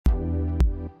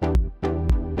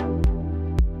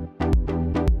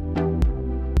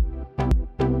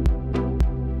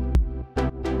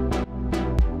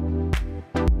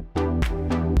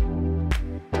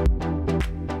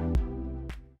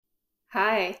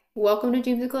Hi, welcome to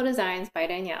Dreamsical.Designs by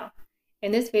Danielle.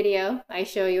 In this video, I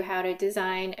show you how to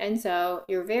design and sew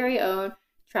your very own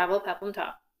travel peplum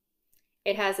top.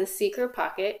 It has a secret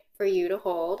pocket for you to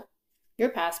hold your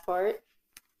passport,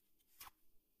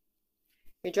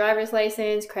 your driver's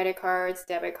license, credit cards,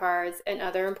 debit cards, and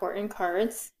other important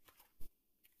cards,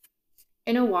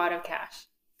 and a wad of cash.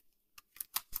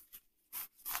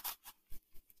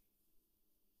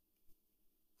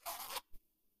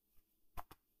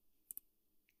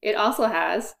 It also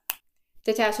has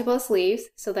detachable sleeves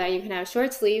so that you can have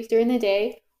short sleeves during the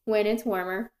day when it's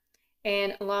warmer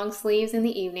and long sleeves in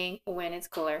the evening when it's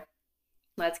cooler.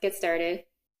 Let's get started.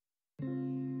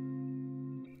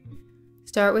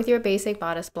 Start with your basic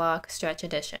bodice block stretch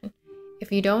edition.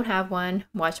 If you don't have one,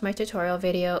 watch my tutorial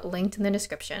video linked in the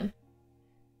description.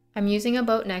 I'm using a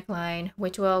boat neckline,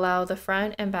 which will allow the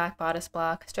front and back bodice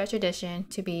block stretch edition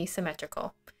to be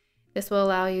symmetrical. This will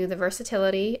allow you the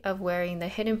versatility of wearing the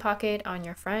hidden pocket on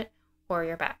your front or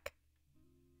your back.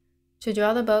 To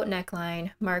draw the boat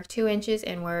neckline, mark 2 inches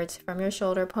inwards from your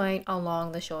shoulder point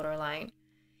along the shoulder line.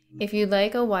 If you'd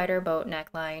like a wider boat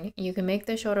neckline, you can make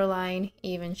the shoulder line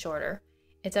even shorter.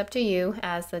 It's up to you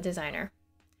as the designer.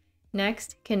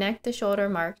 Next, connect the shoulder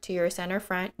mark to your center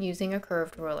front using a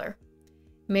curved ruler.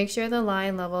 Make sure the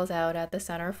line levels out at the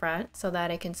center front so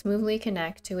that it can smoothly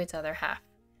connect to its other half.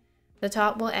 The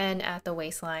top will end at the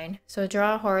waistline, so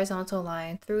draw a horizontal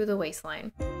line through the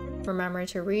waistline. Remember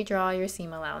to redraw your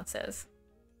seam allowances.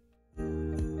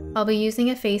 I'll be using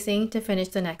a facing to finish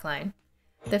the neckline.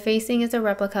 The facing is a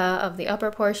replica of the upper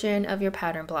portion of your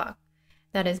pattern block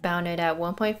that is bounded at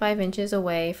 1.5 inches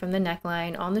away from the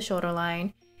neckline on the shoulder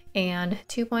line and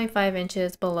 2.5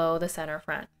 inches below the center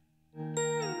front.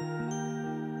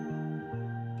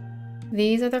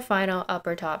 These are the final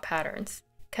upper top patterns.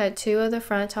 Cut 2 of the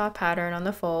front top pattern on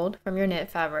the fold from your knit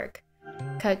fabric.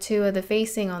 Cut 2 of the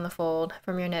facing on the fold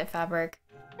from your knit fabric,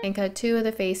 and cut 2 of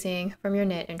the facing from your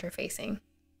knit interfacing.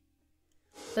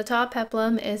 The top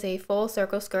peplum is a full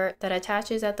circle skirt that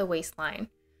attaches at the waistline.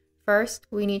 First,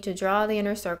 we need to draw the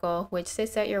inner circle, which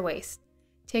sits at your waist.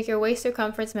 Take your waist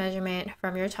circumference measurement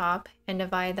from your top and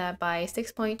divide that by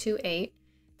 6.28,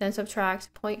 then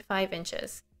subtract 0.5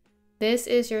 inches. This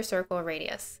is your circle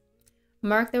radius.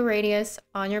 Mark the radius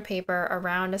on your paper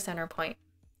around a center point.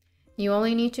 You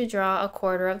only need to draw a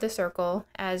quarter of the circle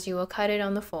as you will cut it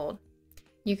on the fold.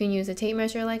 You can use a tape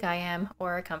measure like I am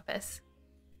or a compass.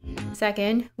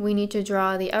 Second, we need to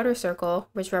draw the outer circle,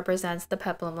 which represents the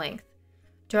peplum length.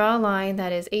 Draw a line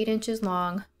that is 8 inches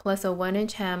long plus a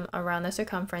 1-inch hem around the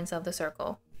circumference of the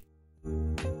circle.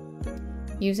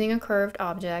 Using a curved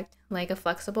object, like a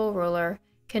flexible ruler,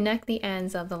 connect the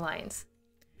ends of the lines.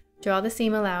 Draw the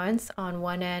seam allowance on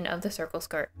one end of the circle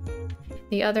skirt.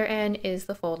 The other end is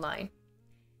the fold line.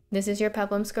 This is your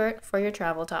peplum skirt for your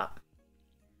travel top.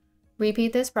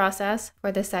 Repeat this process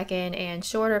for the second and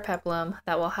shorter peplum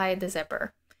that will hide the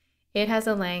zipper. It has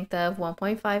a length of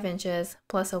 1.5 inches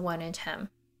plus a 1-inch hem.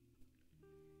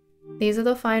 These are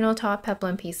the final top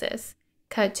peplum pieces.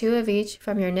 Cut 2 of each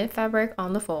from your knit fabric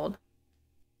on the fold.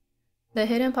 The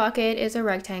hidden pocket is a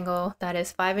rectangle that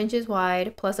is 5 inches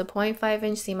wide plus a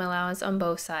 0.5-inch seam allowance on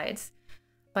both sides,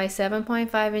 by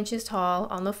 7.5 inches tall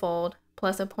on the fold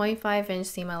plus a 0.5-inch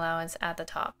seam allowance at the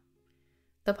top.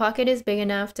 The pocket is big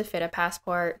enough to fit a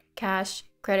passport, cash,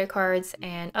 credit cards,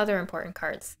 and other important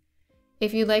cards.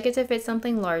 If you'd like it to fit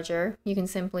something larger, you can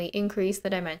simply increase the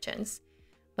dimensions,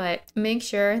 but make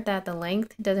sure that the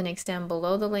length doesn't extend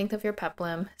below the length of your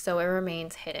peplum so it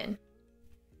remains hidden.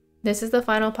 This is the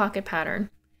final pocket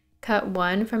pattern. Cut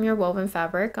 1 from your woven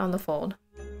fabric on the fold.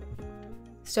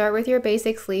 Start with your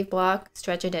basic sleeve block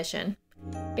stretch edition.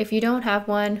 If you don't have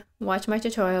one, watch my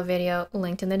tutorial video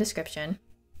linked in the description.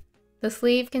 The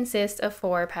sleeve consists of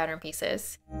 4 pattern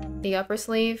pieces: the upper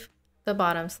sleeve, the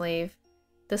bottom sleeve,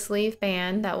 the sleeve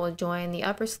band that will join the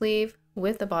upper sleeve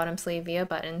with the bottom sleeve via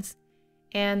buttons,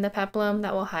 and the peplum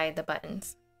that will hide the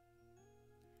buttons.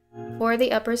 For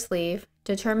the upper sleeve,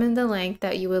 determine the length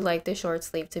that you would like the short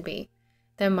sleeve to be,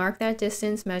 then mark that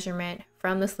distance measurement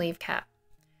from the sleeve cap.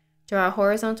 Draw a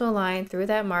horizontal line through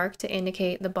that mark to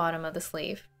indicate the bottom of the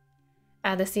sleeve.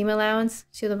 Add the seam allowance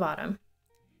to the bottom.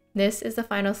 This is the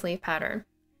final sleeve pattern.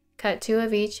 Cut 2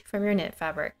 of each from your knit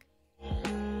fabric.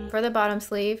 For the bottom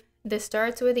sleeve, this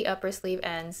starts where the upper sleeve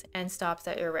ends and stops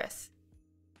at your wrist.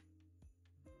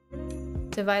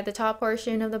 Divide the top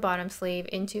portion of the bottom sleeve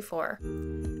into 4.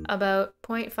 About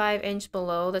 0.5 inch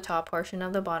below the top portion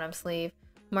of the bottom sleeve,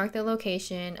 mark the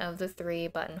location of the 3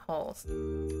 buttonholes.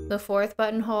 The 4th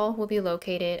buttonhole will be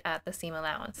located at the seam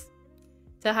allowance.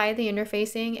 To hide the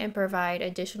interfacing and provide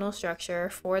additional structure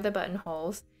for the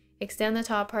buttonholes, extend the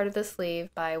top part of the sleeve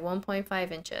by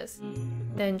 1.5 inches.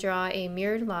 Then draw a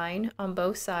mirrored line on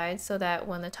both sides so that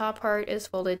when the top part is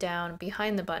folded down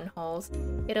behind the buttonholes,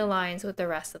 it aligns with the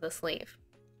rest of the sleeve.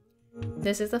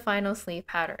 This is the final sleeve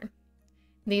pattern.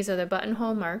 These are the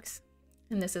buttonhole marks,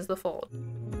 and this is the fold.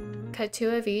 Cut 2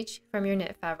 of each from your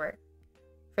knit fabric.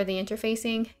 For the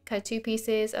interfacing, cut 2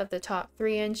 pieces of the top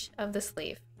 3-inch of the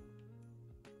sleeve.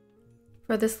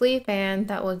 For the sleeve band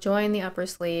that will join the upper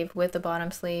sleeve with the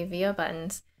bottom sleeve via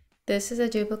buttons, this is a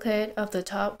duplicate of the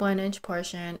top 1-inch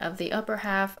portion of the upper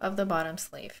half of the bottom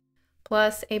sleeve,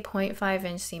 plus a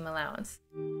 0.5-inch seam allowance.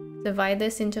 Divide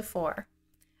this into 4.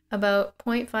 About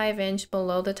 0.5 inch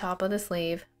below the top of the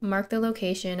sleeve, mark the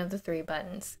location of the 3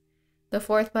 buttons. The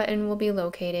 4th button will be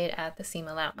located at the seam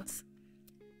allowance.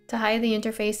 To hide the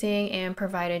interfacing and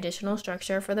provide additional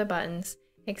structure for the buttons,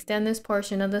 extend this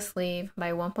portion of the sleeve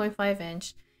by 1.5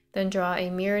 inch, then draw a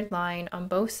mirrored line on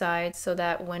both sides so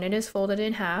that when it is folded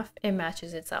in half, it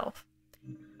matches itself.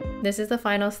 This is the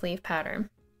final sleeve pattern.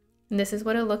 This is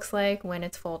what it looks like when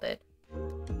it's folded.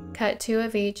 Cut 2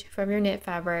 of each from your knit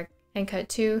fabric and cut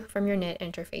 2 from your knit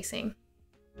interfacing.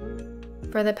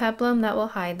 For the peplum that will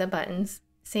hide the buttons,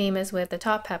 same as with the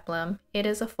top peplum, it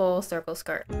is a full circle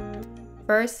skirt.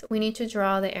 First, we need to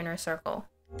draw the inner circle.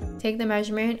 Take the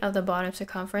measurement of the bottom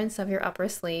circumference of your upper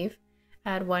sleeve,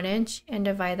 add 1 inch and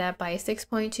divide that by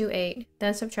 6.28,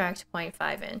 then subtract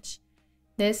 0.5 inch.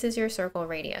 This is your circle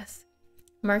radius.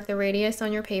 Mark the radius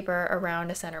on your paper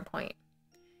around a center point.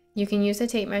 You can use a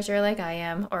tape measure like I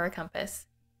am or a compass.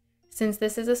 Since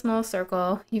this is a small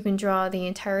circle, you can draw the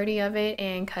entirety of it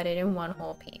and cut it in one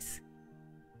whole piece.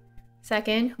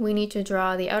 Second, we need to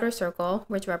draw the outer circle,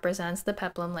 which represents the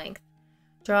peplum length.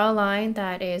 Draw a line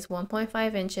that is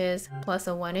 1.5 inches plus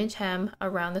a 1-inch hem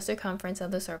around the circumference of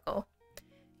the circle.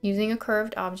 Using a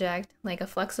curved object, like a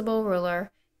flexible ruler,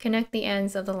 connect the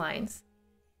ends of the lines.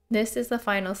 This is the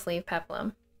final sleeve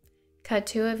peplum. Cut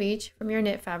 2 of each from your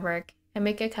knit fabric and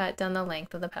make a cut down the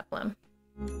length of the peplum.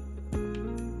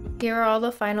 Here are all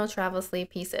the final travel sleeve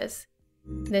pieces.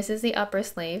 This is the upper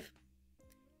sleeve.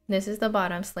 This is the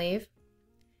bottom sleeve.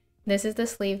 This is the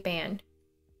sleeve band.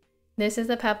 This is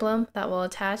the peplum that will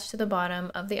attach to the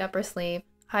bottom of the upper sleeve,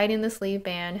 hiding the sleeve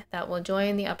band that will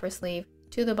join the upper sleeve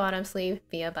to the bottom sleeve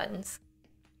via buttons.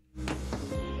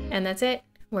 And that's it.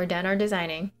 We're done our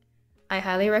designing. I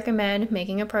highly recommend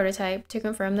making a prototype to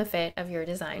confirm the fit of your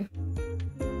design.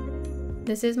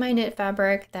 This is my knit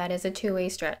fabric that is a 2-way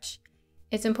stretch.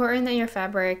 It's important that your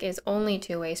fabric is only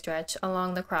 2-way stretch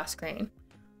along the cross grain.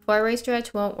 4-way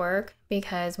stretch won't work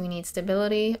because we need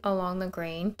stability along the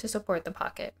grain to support the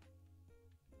pocket.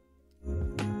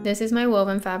 This is my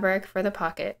woven fabric for the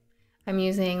pocket. I'm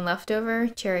using leftover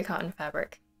cherry cotton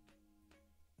fabric.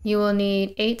 You will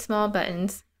need 8 small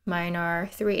buttons. Mine are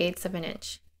 3/8 of an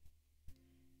inch.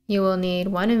 You will need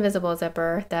 1 invisible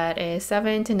zipper that is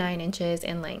 7 to 9 inches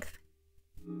in length.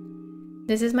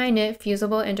 This is my knit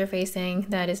fusible interfacing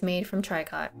that is made from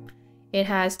tricot. It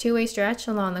has 2-way stretch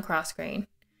along the cross grain.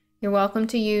 You're welcome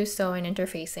to use sew-in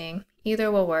interfacing. Either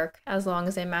will work as long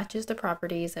as it matches the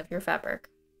properties of your fabric.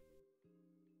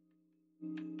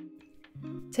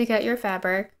 To cut your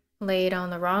fabric, lay it on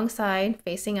the wrong side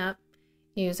facing up,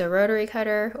 use a rotary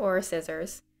cutter or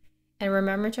scissors, and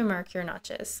remember to mark your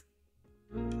notches.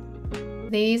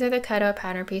 These are the cutout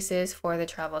pattern pieces for the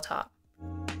travel top.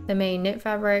 The main knit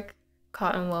fabric,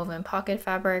 cotton woven pocket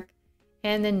fabric,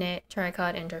 and the knit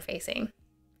tricot interfacing.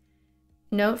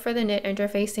 Note for the knit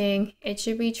interfacing, it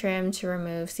should be trimmed to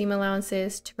remove seam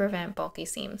allowances to prevent bulky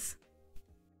seams.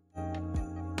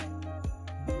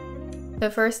 The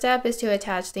first step is to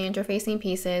attach the interfacing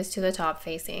pieces to the top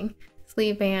facing,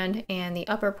 sleeve band, and the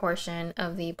upper portion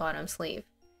of the bottom sleeve.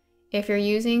 If you're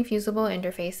using fusible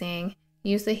interfacing,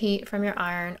 use the heat from your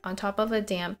iron on top of a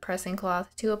damp pressing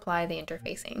cloth to apply the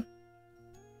interfacing.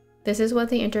 This is what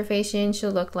the interfacing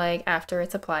should look like after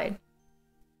it's applied.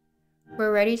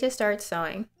 We're ready to start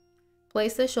sewing.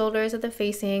 Place the shoulders of the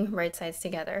facing right sides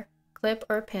together. Clip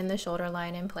or pin the shoulder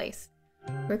line in place.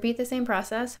 Repeat the same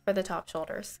process for the top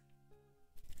shoulders.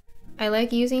 I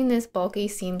like using this bulky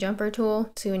seam jumper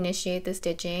tool to initiate the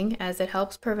stitching as it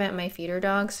helps prevent my feeder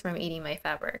dogs from eating my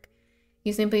fabric.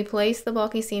 You simply place the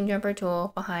bulky seam jumper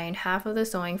tool behind half of the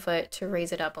sewing foot to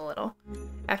raise it up a little.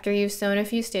 After you've sewn a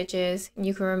few stitches,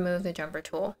 you can remove the jumper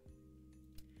tool.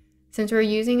 Since we're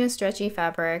using a stretchy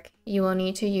fabric, you will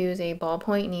need to use a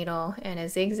ballpoint needle and a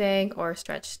zigzag or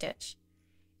stretch stitch.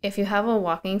 If you have a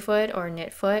walking foot or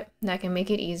knit foot, that can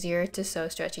make it easier to sew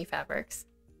stretchy fabrics.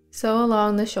 Sew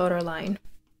along the shoulder line.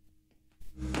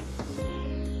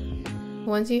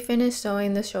 Once you finish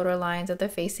sewing the shoulder lines of the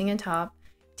facing and top,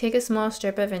 take a small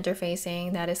strip of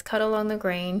interfacing that is cut along the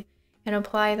grain and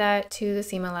apply that to the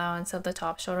seam allowance of the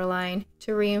top shoulder line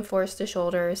to reinforce the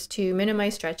shoulders to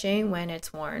minimize stretching when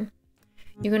it's worn.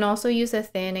 You can also use a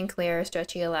thin and clear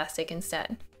stretchy elastic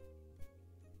instead.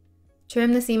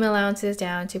 Trim the seam allowances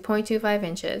down to 0.25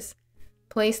 inches.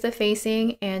 Place the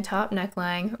facing and top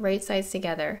neckline right sides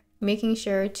together, making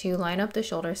sure to line up the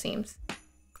shoulder seams.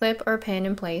 Clip or pin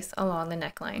in place along the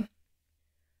neckline.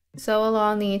 Sew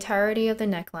along the entirety of the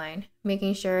neckline,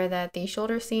 making sure that the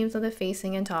shoulder seams of the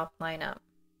facing and top line up.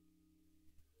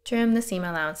 Trim the seam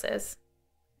allowances.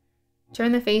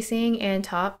 Turn the facing and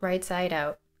top right side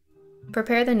out.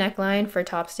 Prepare the neckline for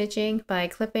top stitching by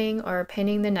clipping or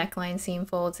pinning the neckline seam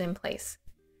folds in place.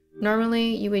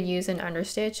 Normally, you would use an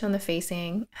understitch on the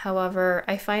facing, however,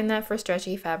 I find that for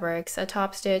stretchy fabrics, a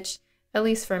top stitch, at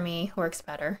least for me, works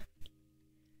better.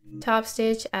 Top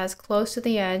stitch as close to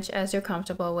the edge as you're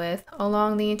comfortable with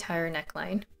along the entire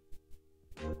neckline.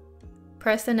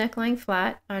 Press the neckline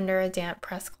flat under a damp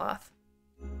press cloth.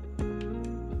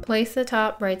 Place the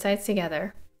top right sides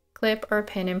together. Clip or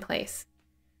pin in place.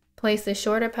 Place the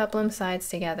shorter peplum sides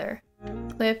together.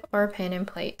 Clip or pin in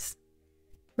place.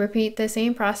 Repeat the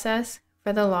same process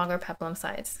for the longer peplum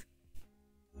sides.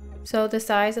 Sew the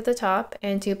sides of the top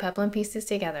and 2 peplum pieces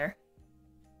together.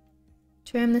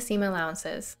 Trim the seam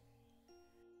allowances.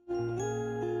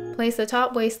 Place the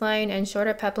top waistline and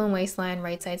shorter peplum waistline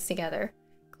right sides together.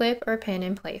 Clip or pin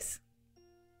in place.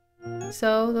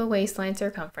 Sew the waistline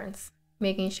circumference,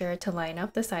 making sure to line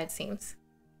up the side seams.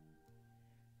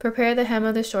 Prepare the hem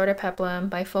of the shorter peplum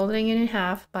by folding it in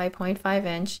half by 0.5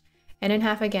 inch and in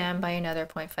half again by another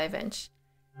 0.5 inch.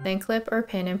 Then clip or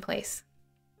pin in place.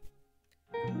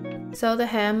 Sew the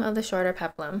hem of the shorter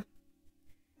peplum.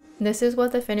 This is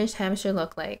what the finished hem should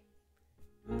look like.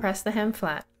 Press the hem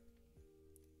flat.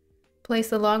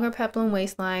 Place the longer peplum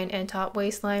waistline and top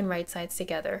waistline right sides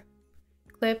together.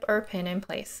 Clip or pin in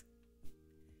place.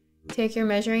 Take your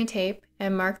measuring tape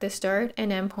and mark the start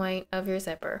and end point of your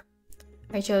zipper.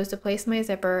 I chose to place my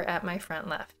zipper at my front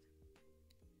left.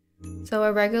 Sew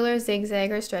a regular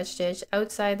zigzag or stretch stitch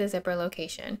outside the zipper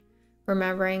location,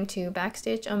 remembering to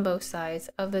backstitch on both sides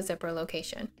of the zipper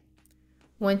location.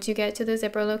 Once you get to the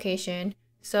zipper location,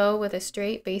 sew with a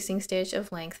straight basting stitch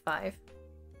of length 5.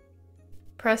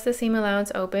 Press the seam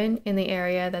allowance open in the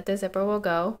area that the zipper will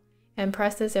go and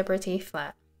press the zipper teeth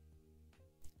flat.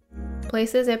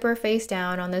 Place the zipper face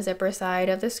down on the zipper side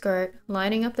of the skirt,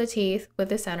 lining up the teeth with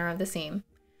the center of the seam.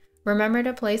 Remember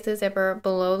to place the zipper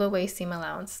below the waist seam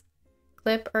allowance.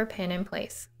 Clip or pin in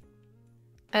place.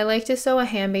 I like to sew a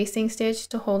hand basting stitch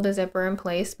to hold the zipper in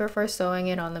place before sewing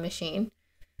it on the machine.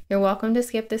 You're welcome to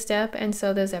skip this step and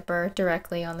sew the zipper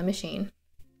directly on the machine.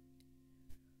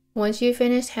 Once you've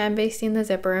finished hand basting the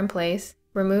zipper in place,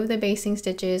 remove the basting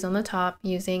stitches on the top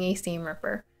using a seam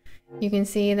ripper. You can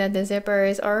see that the zipper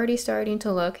is already starting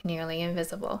to look nearly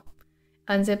invisible.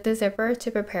 Unzip the zipper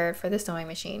to prepare it for the sewing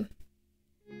machine.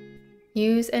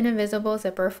 Use an invisible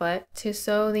zipper foot to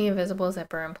sew the invisible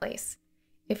zipper in place.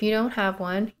 If you don't have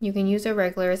one, you can use a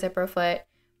regular zipper foot,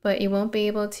 but you won't be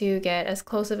able to get as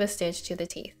close of a stitch to the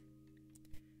teeth.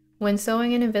 When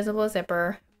sewing an invisible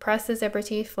zipper, press the zipper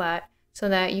teeth flat so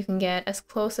that you can get as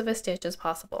close of a stitch as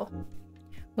possible.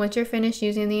 Once you're finished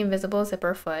using the invisible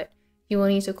zipper foot, you will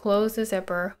need to close the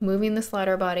zipper, moving the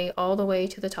slider body all the way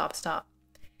to the top stop.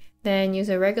 Then use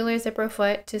a regular zipper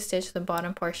foot to stitch the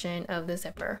bottom portion of the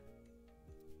zipper.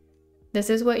 This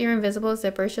is what your invisible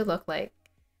zipper should look like.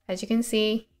 As you can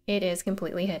see, it is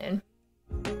completely hidden.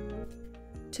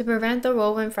 To prevent the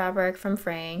woven fabric from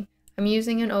fraying, I'm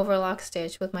using an overlock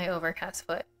stitch with my overcast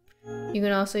foot. You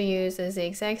can also use a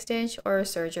zigzag stitch or a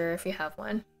serger if you have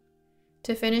one.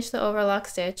 To finish the overlock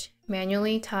stitch,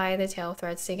 manually tie the tail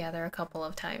threads together a couple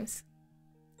of times.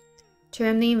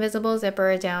 Trim the invisible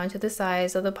zipper down to the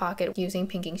size of the pocket using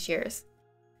pinking shears.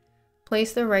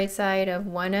 Place the right side of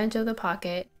one edge of the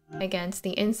pocket against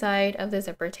the inside of the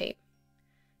zipper tape.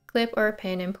 Clip or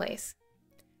pin in place.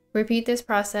 Repeat this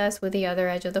process with the other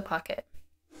edge of the pocket.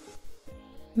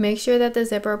 Make sure that the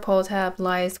zipper pull tab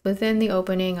lies within the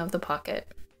opening of the pocket.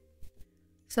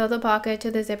 Sew the pocket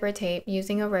to the zipper tape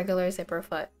using a regular zipper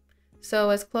foot. Sew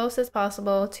as close as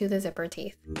possible to the zipper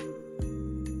teeth.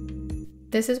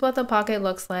 This is what the pocket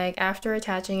looks like after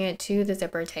attaching it to the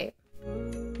zipper tape.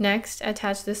 Next,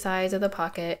 attach the sides of the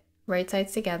pocket, right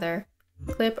sides together,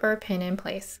 clip or pin in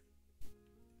place.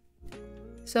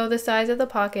 Sew the sides of the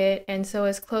pocket and sew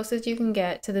as close as you can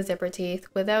get to the zipper teeth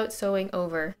without sewing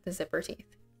over the zipper teeth.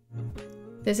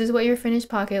 This is what your finished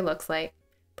pocket looks like.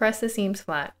 Press the seams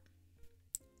flat.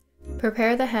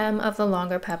 Prepare the hem of the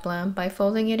longer peplum by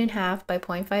folding it in half by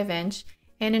 0.5 inch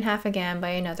and in half again by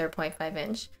another 0.5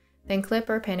 inch, then clip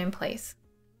or pin in place.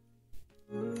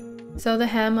 Sew the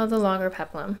hem of the longer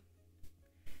peplum.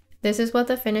 This is what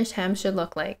the finished hem should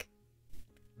look like.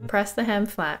 Press the hem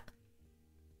flat.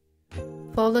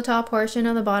 Fold the top portion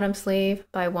of the bottom sleeve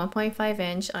by 1.5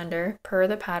 inch under per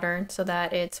the pattern so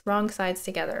that it's wrong sides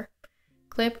together.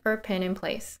 Clip or pin in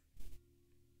place.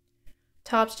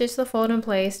 Top stitch the fold in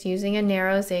place using a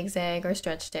narrow zigzag or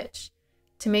stretch stitch.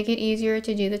 To make it easier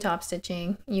to do the top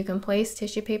stitching, you can place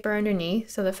tissue paper underneath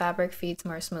so the fabric feeds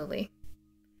more smoothly.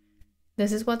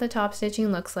 This is what the top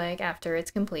stitching looks like after it's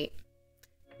complete.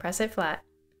 Press it flat.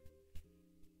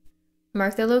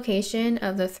 Mark the location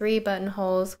of the 3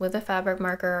 buttonholes with a fabric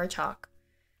marker or chalk.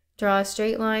 Draw a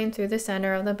straight line through the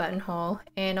center of the buttonhole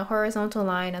and a horizontal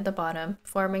line at the bottom,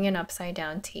 forming an upside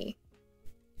down T.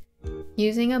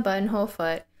 Using a buttonhole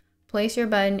foot, place your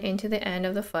button into the end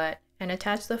of the foot and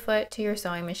attach the foot to your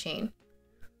sewing machine.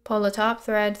 Pull the top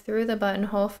thread through the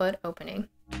buttonhole foot opening.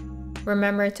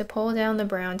 Remember to pull down the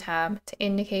brown tab to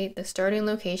indicate the starting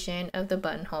location of the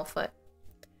buttonhole foot.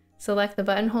 Select the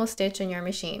buttonhole stitch on your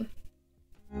machine.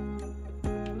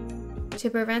 To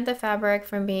prevent the fabric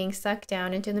from being sucked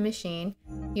down into the machine,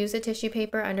 use a tissue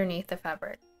paper underneath the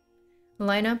fabric.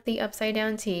 Line up the upside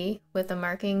down T with the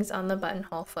markings on the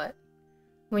buttonhole foot.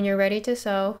 When you're ready to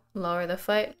sew, lower the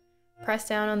foot, press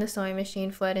down on the sewing machine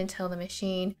foot until the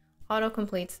machine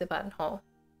auto-completes the buttonhole.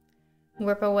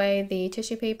 Whip away the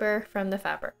tissue paper from the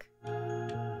fabric.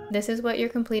 This is what your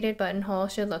completed buttonhole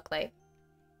should look like.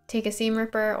 Take a seam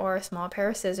ripper or a small pair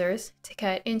of scissors to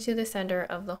cut into the center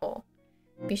of the hole.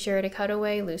 Be sure to cut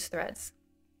away loose threads.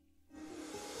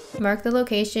 Mark the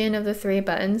location of the 3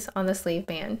 buttons on the sleeve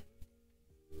band.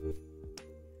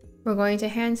 We're going to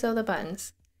hand sew the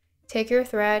buttons. Take your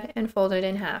thread and fold it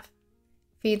in half.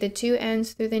 Feed the 2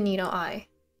 ends through the needle eye.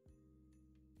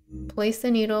 Place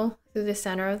the needle through the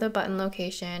center of the button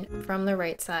location from the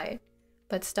right side,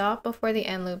 but stop before the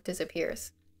end loop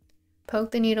disappears.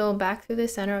 Poke the needle back through the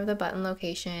center of the button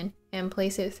location and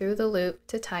place it through the loop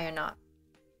to tie a knot.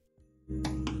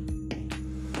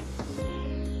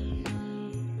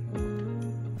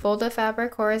 Fold the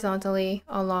fabric horizontally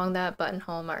along that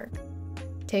buttonhole mark.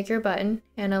 Take your button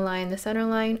and align the center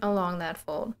line along that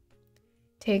fold.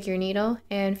 Take your needle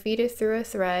and feed it through a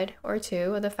thread or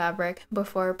 2 of the fabric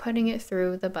before putting it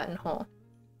through the buttonhole.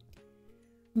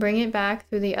 Bring it back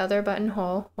through the other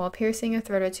buttonhole while piercing a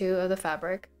thread or 2 of the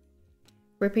fabric.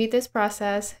 Repeat this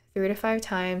process 3 to 5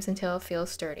 times until it feels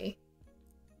sturdy.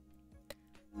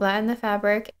 Flatten the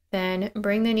fabric, then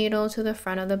bring the needle to the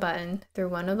front of the button through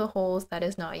one of the holes that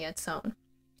is not yet sewn.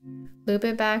 Loop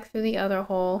it back through the other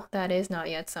hole that is not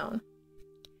yet sewn.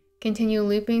 Continue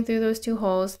looping through those 2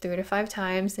 holes 3 to 5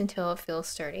 times until it feels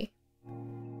sturdy.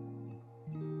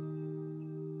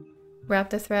 Wrap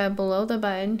the thread below the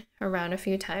button around a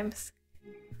few times.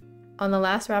 On the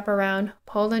last wrap around,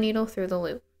 pull the needle through the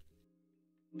loop.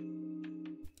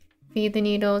 Feed the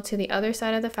needle to the other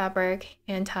side of the fabric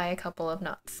and tie a couple of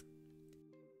knots.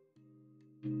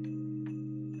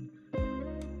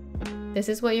 This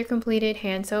is what your completed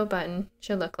hand sew button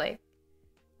should look like.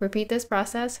 Repeat this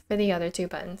process for the other 2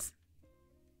 buttons.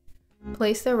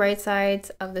 Place the right sides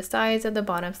of the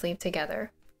bottom sleeve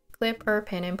together. Clip or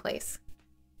pin in place.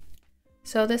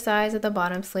 Sew the sides of the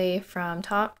bottom sleeve from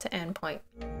top to end point.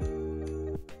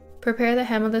 Prepare the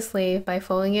hem of the sleeve by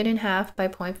folding it in half by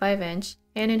 0.5 inch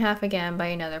and in half again by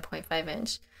another 0.5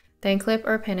 inch. Then clip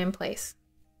or pin in place.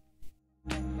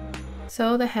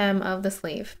 Sew the hem of the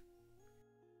sleeve.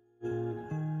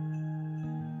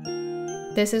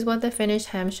 This is what the finished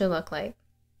hem should look like.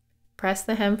 Press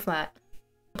the hem flat.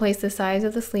 Place the sides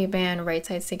of the sleeve band right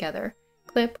sides together.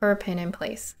 Clip or pin in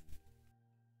place.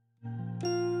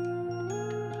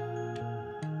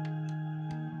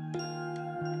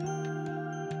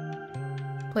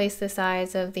 Place the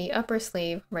sides of the upper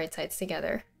sleeve right sides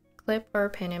together. Clip or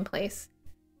pin in place.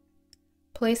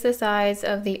 Place the sides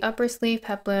of the upper sleeve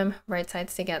peplum right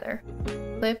sides together.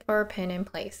 Clip or pin in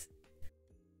place.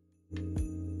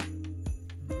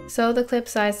 Sew the clip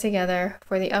sides together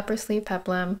for the upper sleeve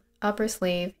peplum, upper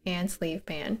sleeve, and sleeve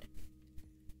band.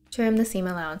 Trim the seam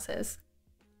allowances.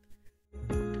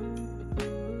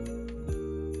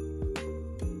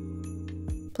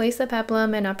 Place the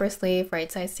peplum and upper sleeve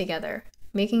right sides together,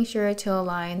 making sure to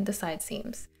align the side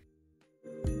seams.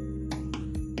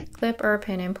 Clip or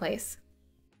pin in place.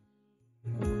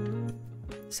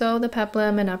 Sew the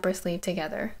peplum and upper sleeve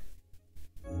together.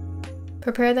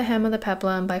 Prepare the hem of the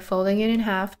peplum by folding it in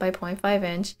half by 0.5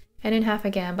 inch and in half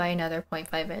again by another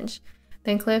 0.5 inch,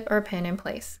 then clip or pin in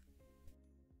place.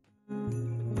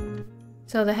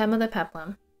 Sew the hem of the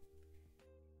peplum.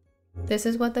 This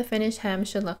is what the finished hem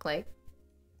should look like.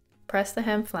 Press the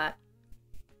hem flat.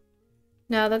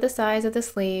 Now that the sides of the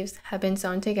sleeves have been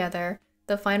sewn together,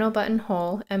 the final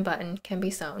buttonhole and button can be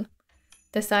sewn.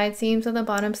 The side seams of the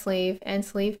bottom sleeve and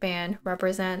sleeve band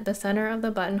represent the center of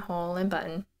the buttonhole and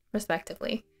button,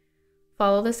 respectively.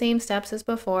 Follow the same steps as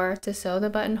before to sew the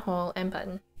buttonhole and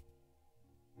button.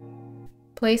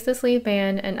 Place the sleeve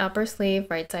band and upper sleeve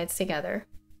right sides together.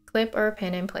 Clip or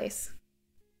pin in place.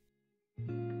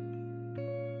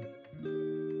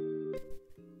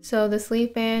 Sew the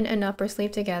sleeve band and upper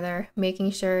sleeve together,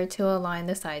 making sure to align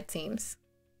the side seams.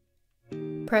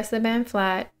 Press the band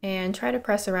flat and try to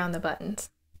press around the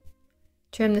buttons.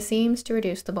 Trim the seams to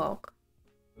reduce the bulk.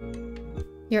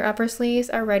 Your upper sleeves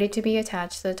are ready to be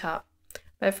attached to the top,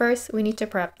 but first we need to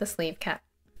prep the sleeve cap.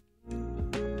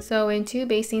 Sew in 2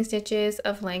 basting stitches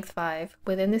of length 5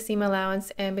 within the seam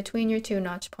allowance and between your 2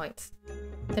 notch points.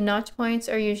 The notch points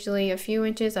are usually a few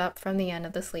inches up from the end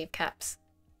of the sleeve caps.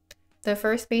 The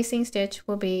first basting stitch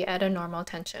will be at a normal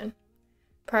tension.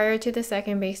 Prior to the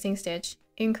second basting stitch,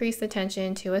 increase the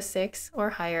tension to a 6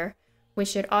 or higher, which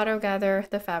should auto-gather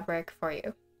the fabric for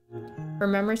you.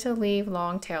 Remember to leave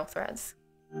long tail threads.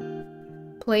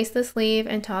 Place the sleeve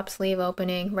and top sleeve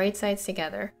opening right sides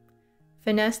together.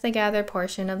 Finesse the gathered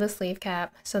portion of the sleeve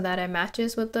cap so that it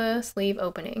matches with the sleeve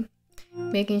opening,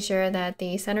 making sure that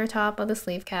the center top of the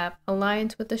sleeve cap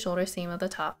aligns with the shoulder seam of the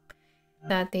top,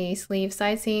 that the sleeve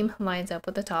side seam lines up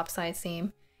with the top side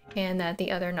seam, and that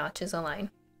the other notches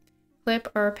align. Clip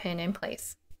or pin in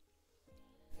place.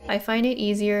 I find it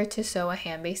easier to sew a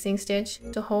hand basting stitch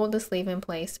to hold the sleeve in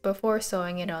place before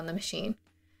sewing it on the machine.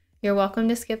 You're welcome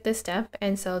to skip this step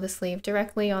and sew the sleeve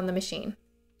directly on the machine.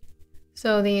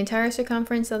 Sew the entire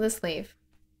circumference of the sleeve.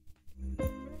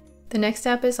 The next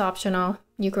step is optional.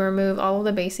 You can remove all of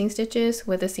the basting stitches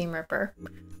with a seam ripper.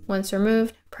 Once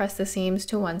removed, press the seams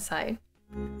to one side.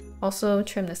 Also,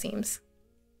 trim the seams.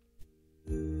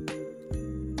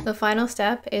 The final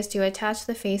step is to attach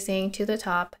the facing to the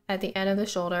top at the end of the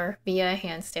shoulder via a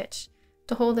hand stitch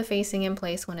to hold the facing in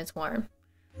place when it's worn.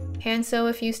 Hand sew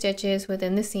a few stitches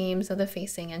within the seams of the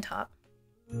facing and top.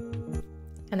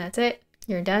 And that's it.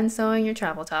 You're done sewing your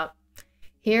travel top.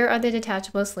 Here are the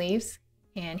detachable sleeves,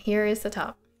 and here is the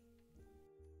top.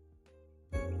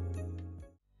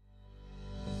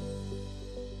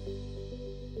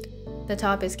 The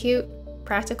top is cute,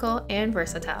 practical, and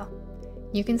versatile.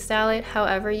 You can style it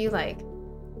however you like.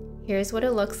 Here's what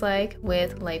it looks like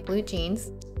with light blue jeans,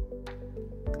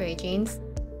 gray jeans,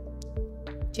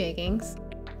 jeggings,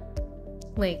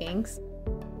 leggings,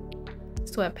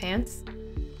 sweatpants,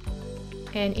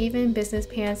 and even business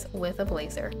pants with a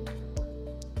blazer.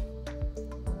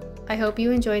 I hope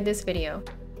you enjoyed this video.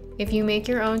 If you make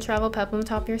your own travel peplum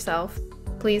top yourself,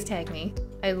 please tag me.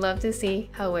 I'd love to see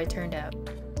how it turned out.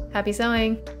 Happy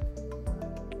sewing!